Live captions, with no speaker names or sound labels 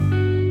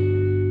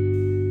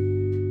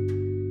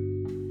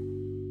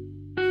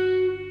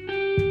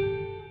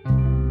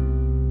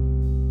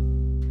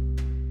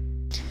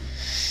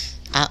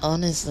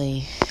honestly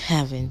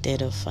haven't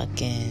did a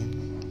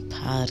fucking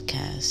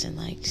podcast in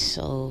like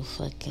so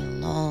fucking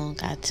long.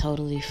 I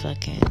totally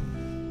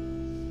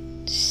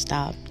fucking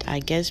stopped. I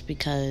guess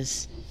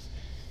because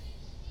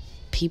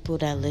people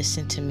that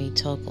listen to me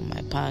talk on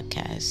my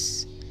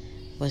podcast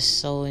was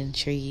so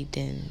intrigued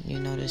in,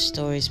 the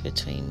stories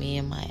between me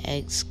and my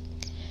ex.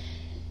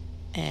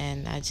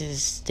 And I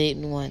just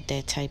didn't want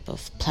that type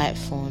of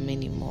platform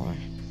anymore.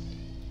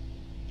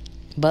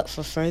 But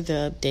for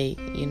further update,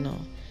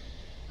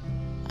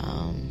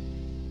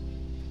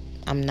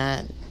 I'm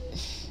not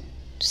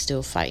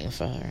still fighting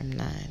for her. I'm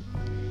not,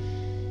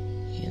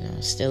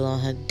 still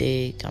on her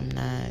dick. I'm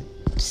not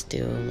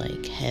still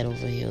like head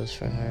over heels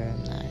for her.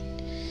 I'm not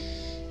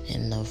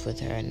in love with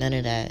her. None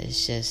of that.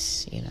 It's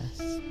just,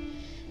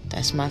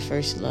 that's my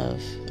first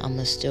love. I'm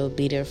gonna still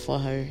be there for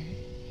her,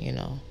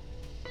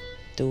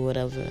 do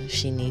whatever. If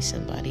she needs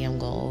somebody, I'm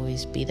gonna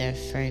always be that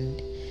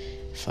friend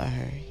for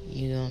her.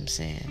 You know what I'm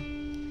saying?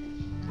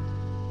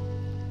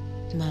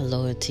 My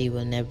loyalty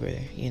will never,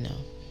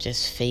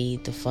 just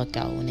fade the fuck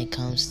out when it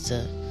comes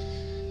to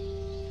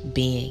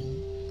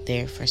being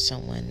there for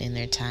someone in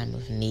their time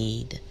of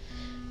need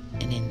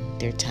and in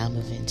their time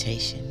of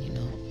invitation,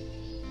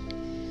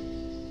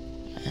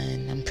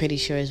 And I'm pretty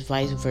sure it's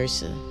vice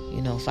versa.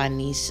 If I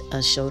need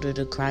a shoulder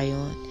to cry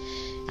on,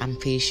 I'm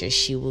pretty sure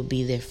she will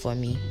be there for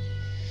me.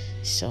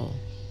 So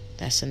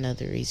that's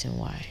another reason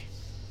why.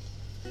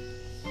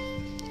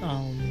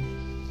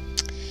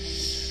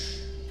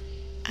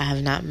 I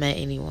have not met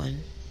anyone,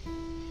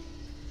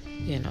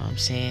 what I'm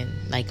saying,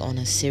 like on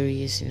a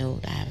serious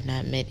note. I have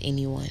not met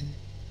anyone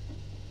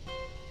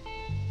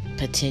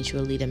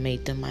potentially to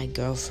make them my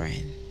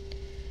girlfriend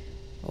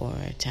or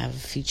to have a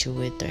future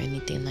with or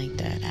anything like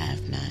that. I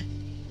have not.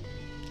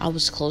 I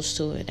was close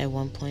to it at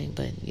one point,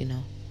 but it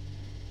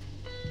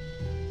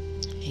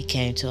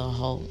came to a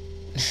halt,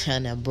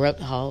 an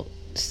abrupt halt.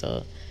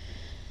 So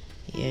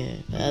yeah,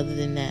 but other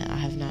than that, I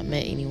have not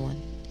met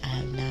anyone. I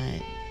have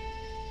not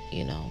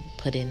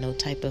put in no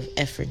type of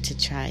effort to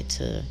try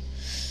to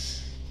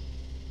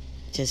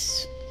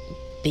just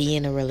be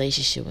in a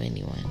relationship with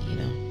anyone.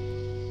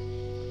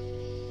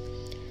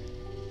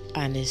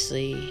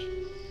 Honestly,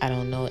 I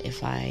don't know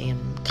if I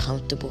am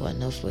comfortable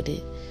enough with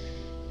it.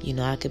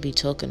 I could be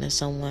talking to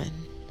someone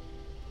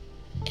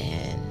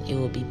and it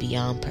will be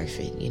beyond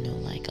perfect,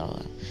 like,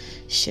 oh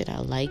shit, I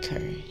like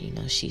her,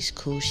 she's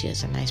cool, she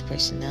has a nice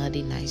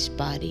personality, nice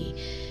body,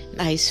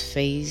 nice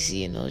face,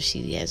 she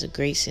has a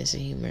great sense of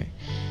humor.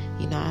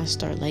 I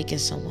start liking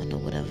someone or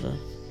whatever,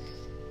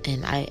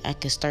 and I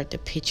can start to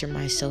picture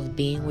myself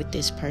being with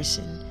this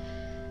person,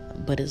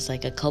 but it's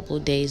like a couple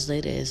days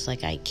later, it's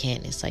like I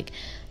can't. It's like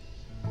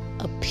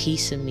a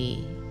piece of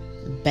me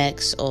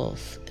backs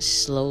off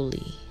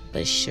slowly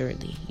but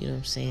surely, you know what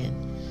I'm saying?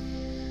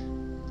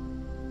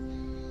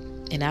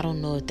 And I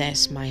don't know if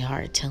that's my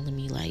heart telling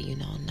me like,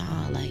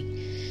 nah, like,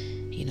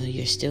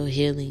 you're still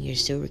healing, you're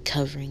still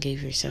recovering,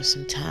 give yourself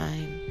some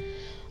time.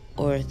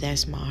 Or if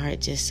that's my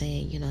heart just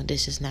saying,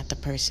 this is not the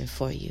person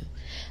for you.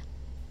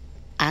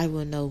 I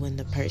will know when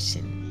the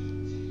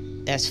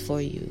person that's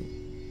for you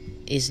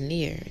is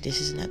near.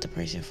 This is not the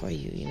person for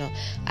you.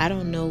 I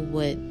don't know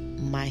what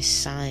my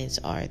signs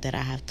are that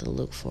I have to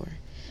look for.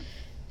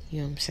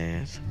 You know what I'm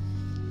saying?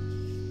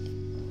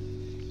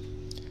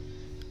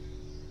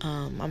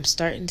 I'm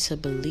starting to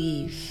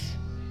believe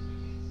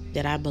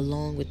that I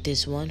belong with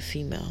this one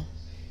female,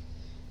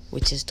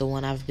 which is the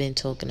one I've been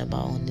talking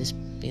about on this,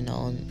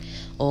 on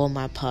all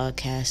my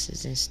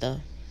podcasts and stuff.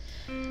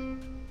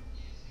 And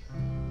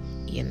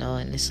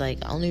it's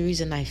like, the only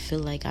reason I feel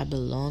like I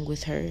belong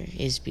with her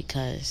is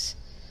because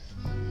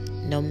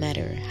no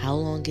matter how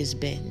long it's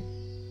been,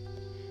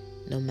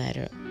 no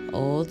matter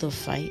all the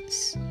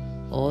fights,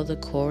 all the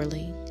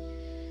quarreling,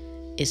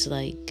 it's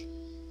like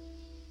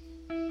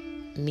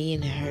me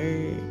and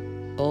her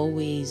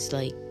always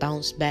like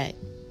bounce back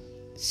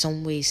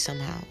some way,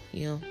 somehow,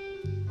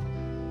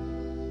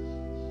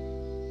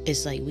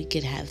 It's like we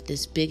could have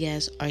this big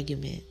ass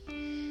argument,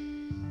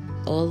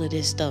 all of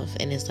this stuff,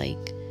 and it's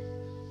like,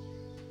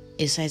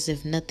 it's as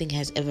if nothing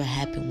has ever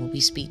happened when we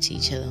speak to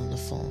each other on the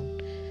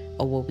phone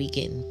or when we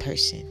get in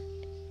person.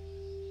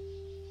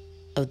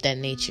 Of that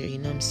nature, you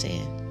know what I'm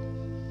saying?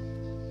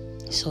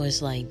 So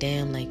it's like,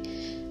 damn, like,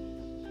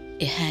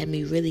 it had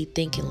me really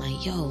thinking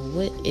like, yo,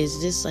 what is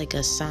this, like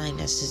a sign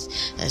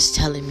that's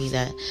telling me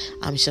that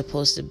I'm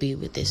supposed to be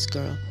with this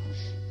girl,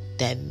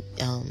 that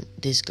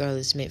this girl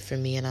is meant for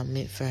me and I'm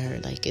meant for her?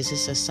 Like, is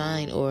this a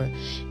sign, or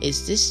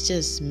is this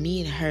just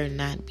me and her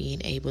not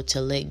being able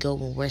to let go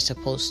when we're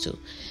supposed to?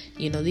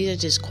 These are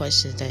just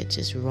questions that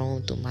just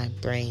roam through my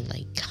brain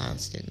like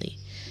constantly,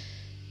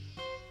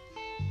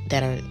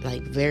 that are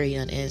like very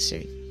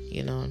unanswered.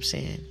 You know what I'm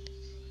saying?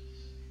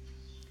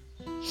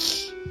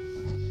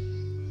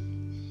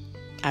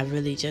 I've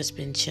really just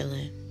been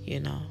chilling,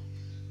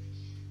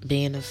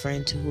 being a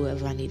friend to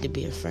whoever I need to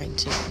be a friend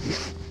to.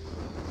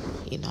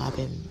 I've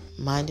been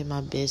minding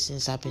my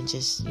business. I've been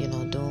just,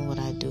 doing what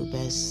I do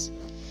best,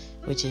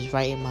 which is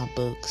writing my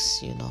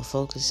books,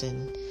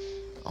 focusing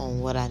on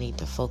what I need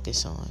to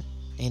focus on.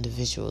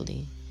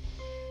 individually.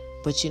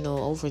 But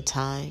over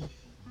time,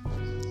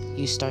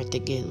 you start to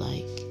get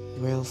like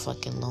real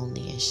fucking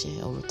lonely and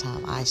shit. Over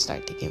time, I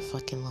start to get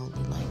fucking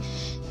lonely. Like,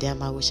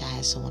 damn, I wish I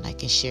had someone I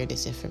can share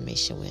this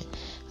information with.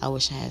 I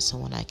wish I had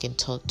someone I can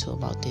talk to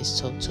about this,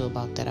 talk to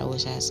about that. I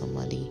wish I had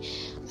somebody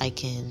I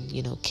can,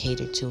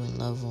 cater to and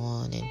love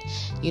on. And,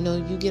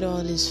 you get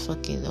all these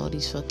fucking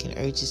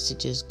urges to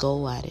just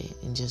go at it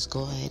and just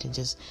go ahead and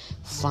just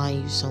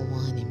find you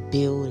someone and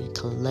build and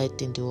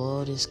collect and do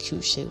all this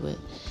cute shit with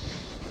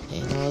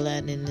and all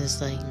that. And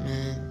it's like,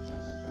 man,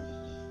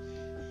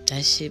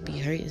 that shit be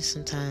hurting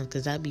sometimes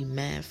because I be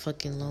mad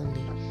fucking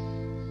lonely.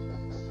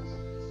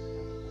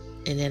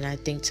 And then I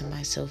think to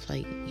myself,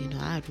 like,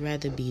 I'd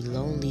rather be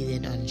lonely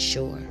than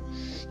unsure.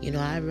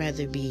 I'd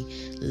rather be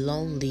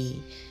lonely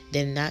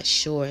than not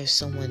sure if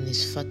someone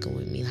is fucking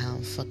with me, how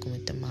I'm fucking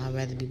with them. I'd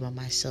rather be by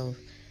myself.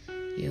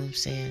 You know what I'm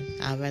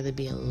saying? I'd rather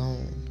be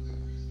alone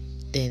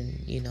than,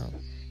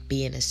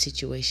 be in a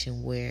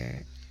situation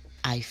where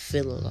I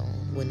feel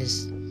alone when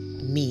it's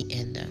me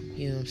and them.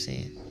 You know what I'm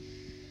saying?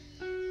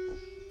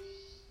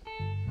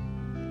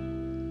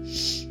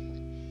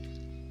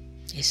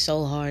 It's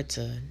so hard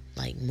to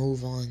like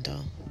move on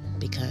though,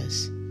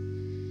 because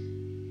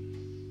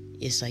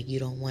it's like you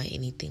don't want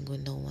anything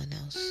with no one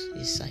else.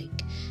 It's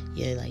like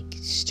you're like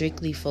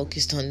strictly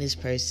focused on this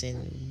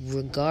person,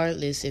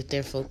 regardless if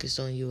they're focused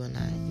on you or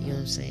not. You know what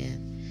I'm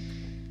saying?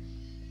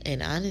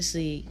 And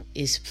honestly,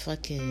 it's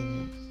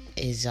fucking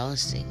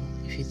exhausting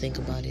if you think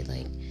about it.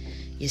 Like,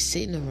 you're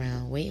sitting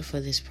around waiting for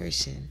this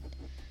person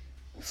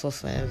for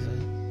forever.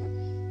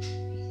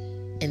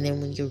 And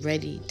then when you're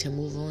ready to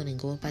move on and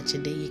go about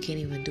your day, you can't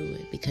even do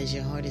it because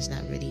your heart is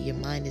not ready. Your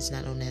mind is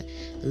not on that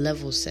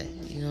level set.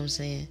 You know what I'm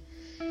saying?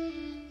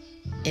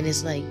 And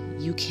it's like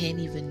you can't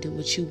even do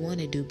what you want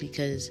to do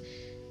because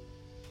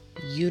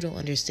you don't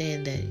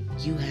understand that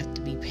you have to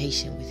be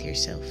patient with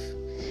yourself.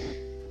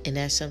 And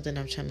that's something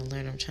I'm trying to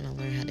learn. I'm trying to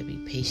learn how to be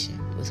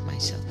patient with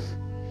myself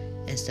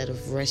instead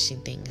of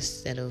rushing things,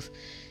 instead of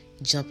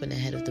jumping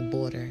ahead of the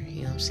border.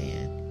 You know what I'm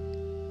saying?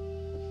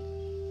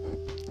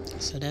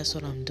 So that's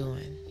what I'm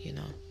doing,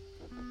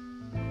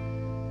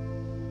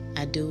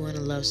 I do want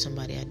to love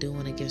somebody. I do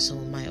want to give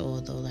someone my all,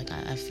 though. Like,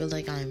 I feel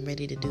like I'm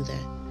ready to do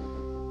that.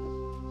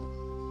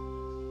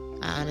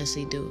 I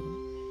honestly do.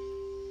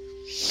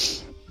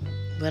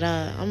 But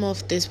I'm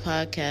off this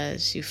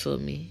podcast, you feel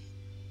me?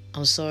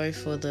 I'm sorry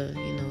for the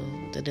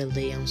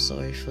delay. I'm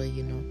sorry for,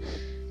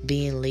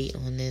 being late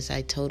on this.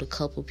 I told a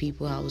couple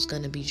people I was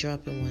going to be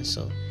dropping one,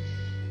 so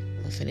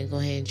I'm finna go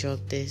ahead and drop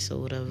this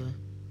or whatever.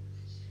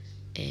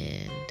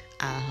 And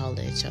I'll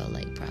holler at y'all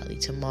like probably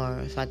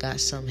tomorrow if I got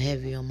something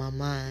heavy on my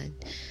mind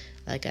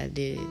like I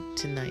did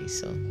tonight.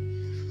 So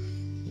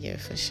yeah,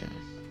 for sure.